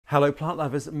Hello plant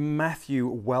lovers, Matthew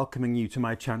welcoming you to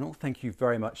my channel. Thank you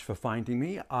very much for finding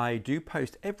me. I do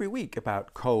post every week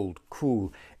about cold,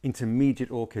 cool,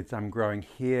 intermediate orchids I'm growing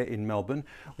here in Melbourne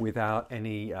without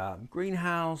any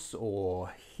greenhouse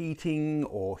or heating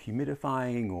or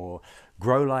humidifying or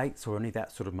grow lights or any of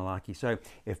that sort of malarkey. So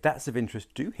if that's of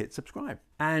interest, do hit subscribe.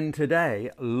 And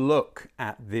today, look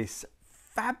at this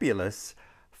fabulous,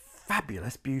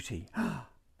 fabulous beauty.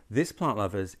 This, plant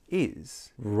lovers,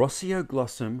 is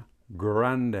Rossioglossum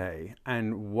grande.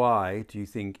 And why do you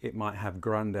think it might have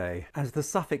grande as the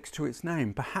suffix to its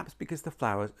name? Perhaps because the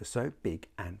flowers are so big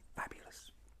and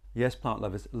fabulous. Yes, plant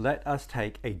lovers, let us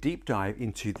take a deep dive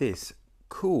into this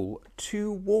cool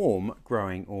to warm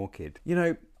growing orchid. You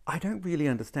know, I don't really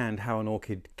understand how an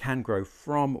orchid can grow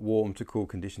from warm to cool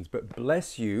conditions, but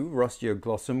bless you,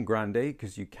 Rossioglossum grande,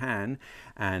 because you can.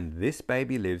 And this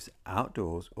baby lives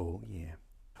outdoors all year.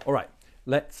 All right,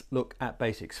 let's look at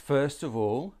basics. First of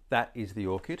all, that is the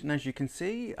orchid. And as you can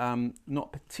see,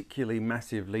 not particularly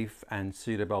massive leaf and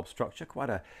pseudobulb structure,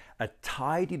 quite a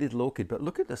tidy little orchid, but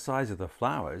look at the size of the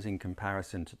flowers in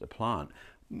comparison to the plant.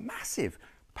 Massive.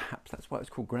 Perhaps that's why it's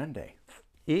called grande.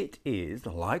 It is,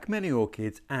 like many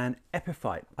orchids, an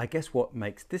epiphyte. I guess what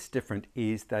makes this different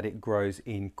is that it grows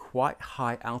in quite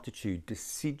high altitude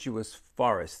deciduous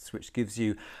forests, which gives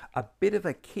you a bit of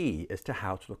a key as to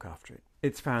how to look after it.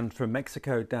 It's found from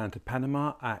Mexico down to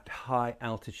Panama at high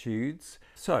altitudes.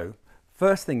 So,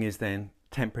 first thing is then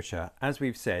temperature. As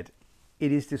we've said,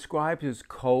 it is described as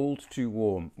cold to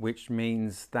warm, which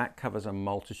means that covers a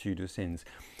multitude of sins.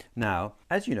 Now,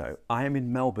 as you know, I am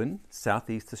in Melbourne,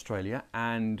 Southeast Australia,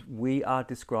 and we are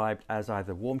described as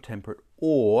either warm temperate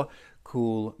or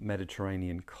cool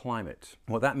Mediterranean climate.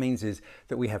 What that means is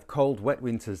that we have cold, wet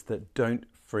winters that don't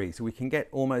freeze. So we can get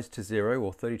almost to 0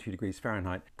 or 32 degrees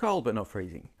Fahrenheit, cold but not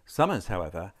freezing. Summers,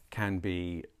 however, can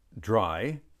be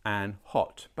dry and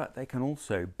hot, but they can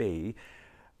also be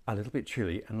a little bit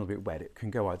chilly and a little bit wet. It can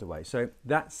go either way. So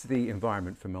that's the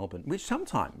environment for Melbourne, which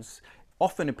sometimes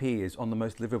often appears on the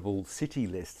most livable city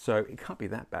list. So it can't be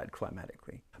that bad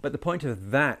climatically. But the point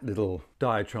of that little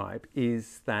diatribe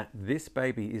is that this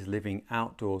baby is living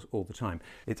outdoors all the time.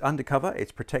 It's undercover,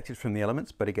 it's protected from the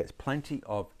elements, but it gets plenty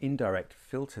of indirect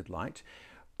filtered light,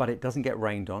 but it doesn't get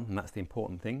rained on, and that's the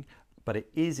important thing. But it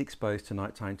is exposed to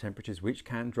nighttime temperatures, which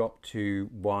can drop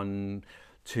to 1,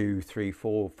 2, 3,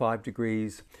 4, 5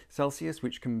 degrees Celsius,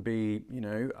 which can be,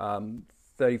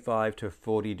 35 to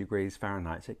 40 degrees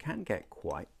Fahrenheit. So it can get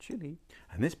quite chilly.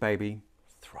 And this baby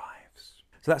thrives.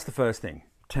 So that's the first thing,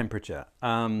 temperature.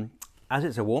 As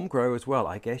it's a warm grow as well,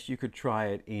 I guess you could try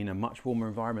it in a much warmer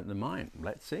environment than mine.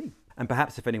 Let's see. And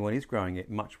perhaps if anyone is growing it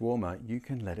much warmer, you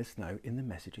can let us know in the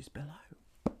messages below.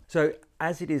 So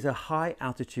as it is a high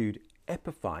altitude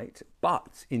epiphyte,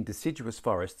 but in deciduous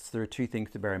forests, there are two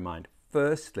things to bear in mind.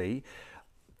 Firstly,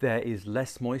 there is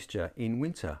less moisture in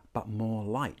winter, but more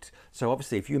light. So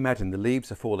obviously, if you imagine the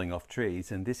leaves are falling off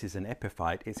trees and this is an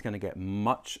epiphyte, it's going to get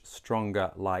much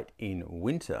stronger light in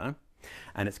winter,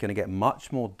 and it's going to get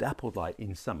much more dappled light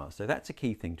in summer. So that's a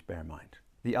key thing to bear in mind.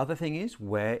 The other thing is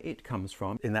where it comes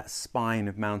from, in that spine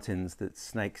of mountains that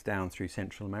snakes down through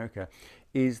Central America,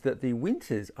 is that the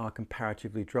winters are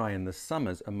comparatively dry and the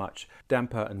summers are much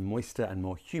damper and moister and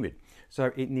more humid.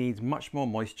 So it needs much more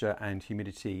moisture and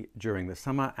humidity during the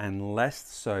summer and less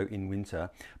so in winter,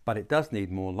 but it does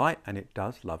need more light and it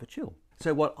does love a chill.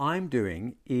 So what I'm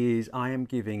doing is I am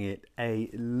giving it a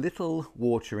little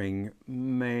watering,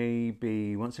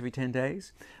 maybe once every 10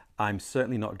 days. I'm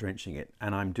certainly not drenching it,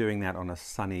 and I'm doing that on a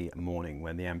sunny morning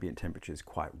when the ambient temperature is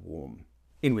quite warm.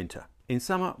 In winter. In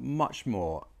summer, much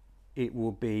more. It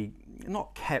will be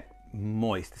not kept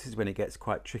moist. This is when it gets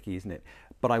quite tricky, isn't it?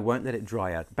 But I won't let it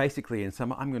dry out. Basically, in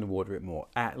summer, I'm going to water it more,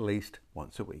 at least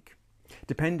once a week.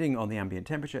 Depending on the ambient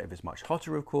temperature, if it's much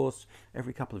hotter, of course,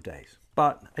 every couple of days.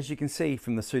 But as you can see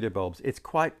from the pseudobulbs, it's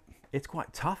quite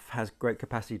tough, has great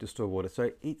capacity to store water,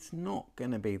 so it's not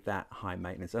going to be that high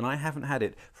maintenance. And I haven't had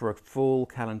it for a full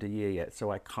calendar year yet, so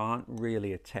I can't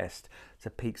really attest to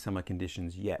peak summer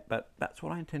conditions yet, but that's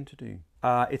what I intend to do.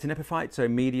 It's an epiphyte, so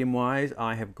medium-wise,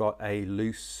 I have got a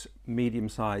loose,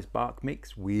 medium-sized bark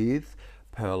mix with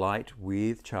perlite,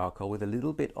 with charcoal, with a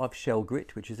little bit of shell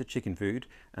grit, which is a chicken food,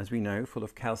 as we know, full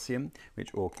of calcium,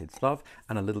 which orchids love,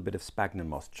 and a little bit of sphagnum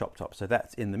moss chopped up. So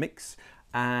that's in the mix.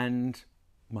 And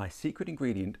my secret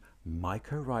ingredient,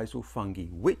 mycorrhizal fungi,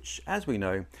 which, as we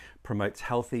know, promotes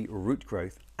healthy root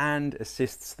growth and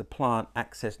assists the plant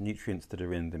access nutrients that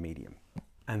are in the medium.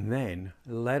 And then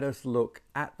let us look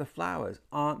at the flowers.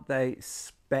 Aren't they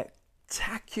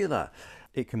spectacular?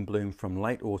 It can bloom from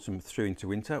late autumn through into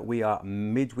winter. We are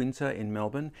midwinter in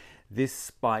Melbourne. This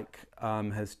spike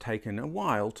has taken a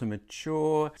while to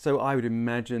mature, so I would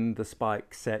imagine the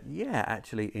spike set, yeah,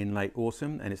 actually in late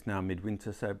autumn, and it's now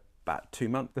midwinter, so about 2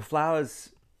 months. The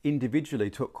flowers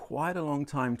individually took quite a long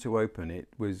time to open. It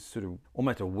was sort of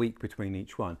almost a week between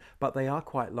each one, but they are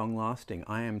quite long lasting.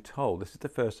 I am told this is the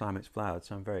first time it's flowered,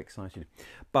 so I'm very excited.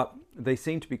 But they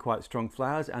seem to be quite strong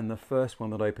flowers, and the first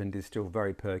one that opened is still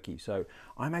very perky. So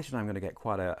I imagine I'm going to get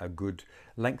quite a good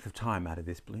length of time out of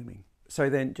this blooming. So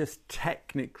then just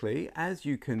technically, as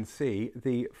you can see,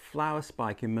 the flower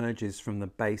spike emerges from the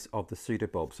base of the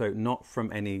pseudobulb. So not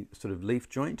from any sort of leaf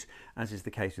joint, as is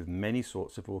the case with many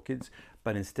sorts of orchids,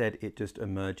 but instead it just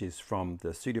emerges from the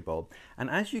pseudobulb. And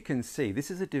as you can see,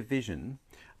 this is a division,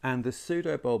 and the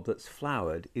pseudobulb that's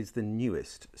flowered is the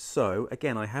newest. So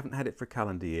again, I haven't had it for a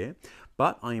calendar year,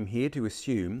 but I am here to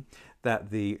assume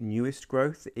that the newest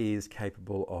growth is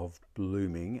capable of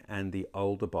blooming and the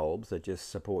older bulbs are just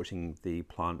supporting the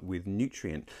plant with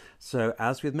nutrient. So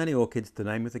as with many orchids, the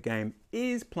name of the game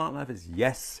is, plant lovers,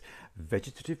 yes,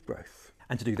 vegetative growth.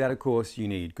 And to do that, of course, you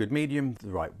need good medium, the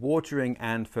right watering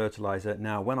and fertilizer.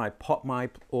 Now, when I pot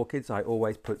my orchids, I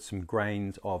always put some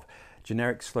grains of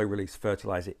generic slow release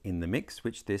fertilizer in the mix,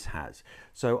 which this has.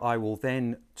 So I will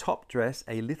then top dress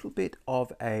a little bit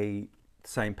of a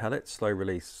same pellet slow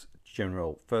release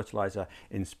general fertilizer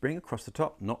in spring across the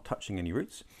top, not touching any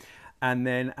roots. And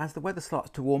then as the weather starts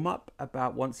to warm up,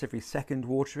 about once every second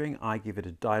watering, I give it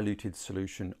a diluted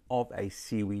solution of a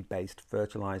seaweed based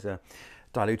fertilizer,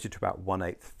 diluted to about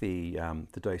 1/8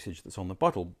 the dosage that's on the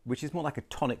bottle, which is more like a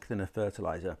tonic than a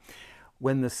fertilizer.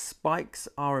 When the spikes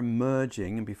are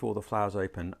emerging and before the flowers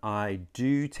open, I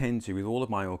do tend to, with all of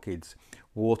my orchids,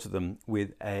 water them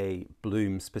with a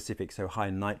bloom specific, so high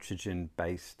nitrogen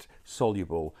based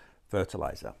soluble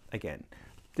fertilizer. Again,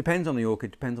 depends on the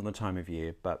orchid, depends on the time of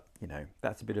year, but you know,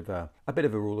 that's a bit of a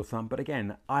rule of thumb. But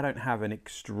again, I don't have an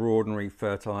extraordinary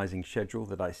fertilizing schedule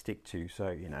that I stick to, so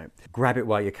you know, grab it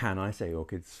while you can, I say,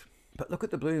 orchids. But look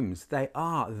at the blooms. They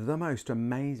are the most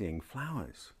amazing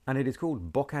flowers. And it is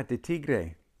called Boca de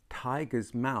Tigre,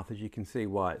 tiger's mouth, as you can see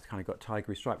why it's kind of got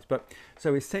tigery stripes. But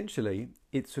so essentially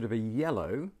it's sort of a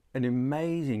yellow, an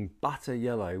amazing butter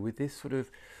yellow with this sort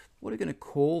of, what are you going to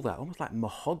call that? Almost like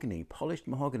mahogany, polished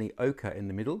mahogany ochre in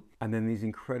the middle. And then these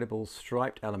incredible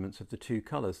striped elements of the two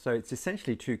colors. So it's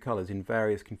essentially two colors in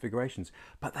various configurations,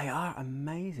 but they are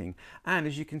amazing. And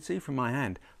as you can see from my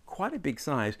hand, quite a big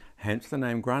size, hence the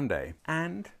name grande.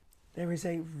 And there is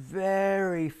a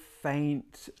very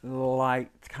faint, light,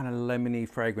 kind of lemony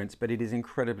fragrance, but it is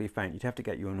incredibly faint. You'd have to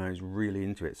get your nose really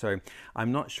into it. So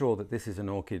I'm not sure that this is an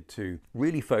orchid to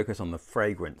really focus on the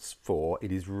fragrance for.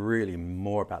 It is really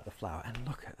more about the flower. And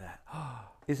look at that. Oh,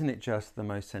 isn't it just the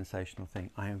most sensational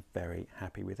thing? I am very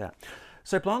happy with that.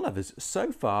 So plant lovers,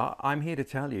 so far I'm here to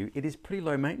tell you it is pretty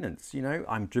low maintenance. You know,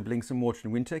 I'm dribbling some water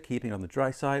in winter, keeping it on the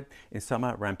dry side. In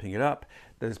summer, ramping it up.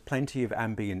 There's plenty of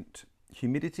ambient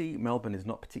humidity. Melbourne is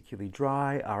not particularly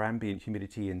dry. Our ambient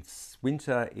humidity in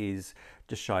winter is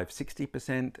just shy of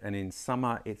 60%, and in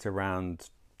summer it's around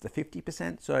the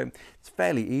 50%. So it's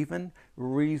fairly even,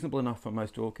 reasonable enough for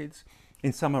most orchids.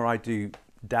 In summer I do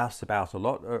douse about a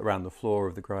lot around the floor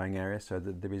of the growing area so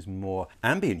that there is more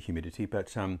ambient humidity,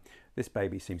 but this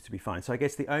baby seems to be fine. So I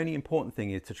guess the only important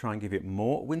thing is to try and give it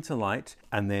more winter light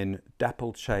and then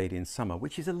dappled shade in summer,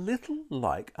 which is a little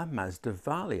like a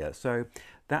Masdevallia. So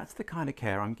that's the kind of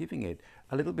care I'm giving it.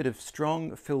 A little bit of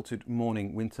strong filtered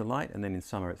morning winter light, and then in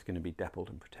summer it's going to be dappled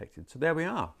and protected. So there we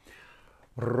are.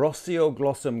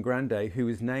 Rossioglossum grande, who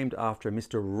was named after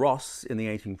Mr. Ross in the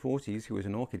 1840s, who was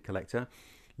an orchid collector.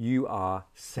 You are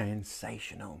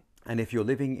sensational. And if you're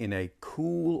living in a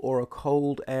cool or a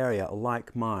cold area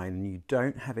like mine and you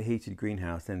don't have a heated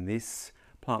greenhouse, then this,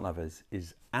 plant lovers,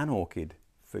 is an orchid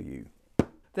for you.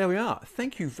 There we are.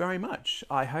 Thank you very much.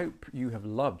 I hope you have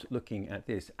loved looking at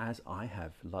this as I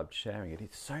have loved sharing it.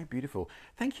 It's so beautiful.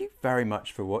 Thank you very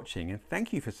much for watching, and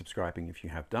thank you for subscribing if you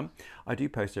have done. I do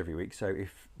post every week, so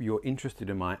if you're interested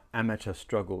in my amateur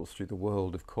struggles through the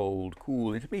world of cold,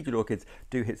 cool, intermediate orchids,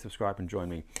 do hit subscribe and join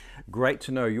me. Great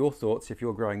to know your thoughts if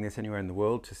you're growing this anywhere in the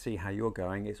world, to see how you're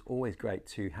going. It's always great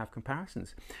to have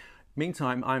comparisons.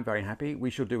 Meantime, I'm very happy. We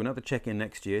shall do another check-in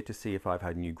next year to see if I've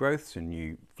had new growths and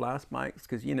new flower spikes,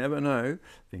 because you never know,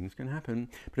 things can happen.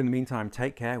 But in the meantime,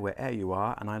 take care wherever you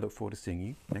are, and I look forward to seeing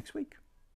you next week.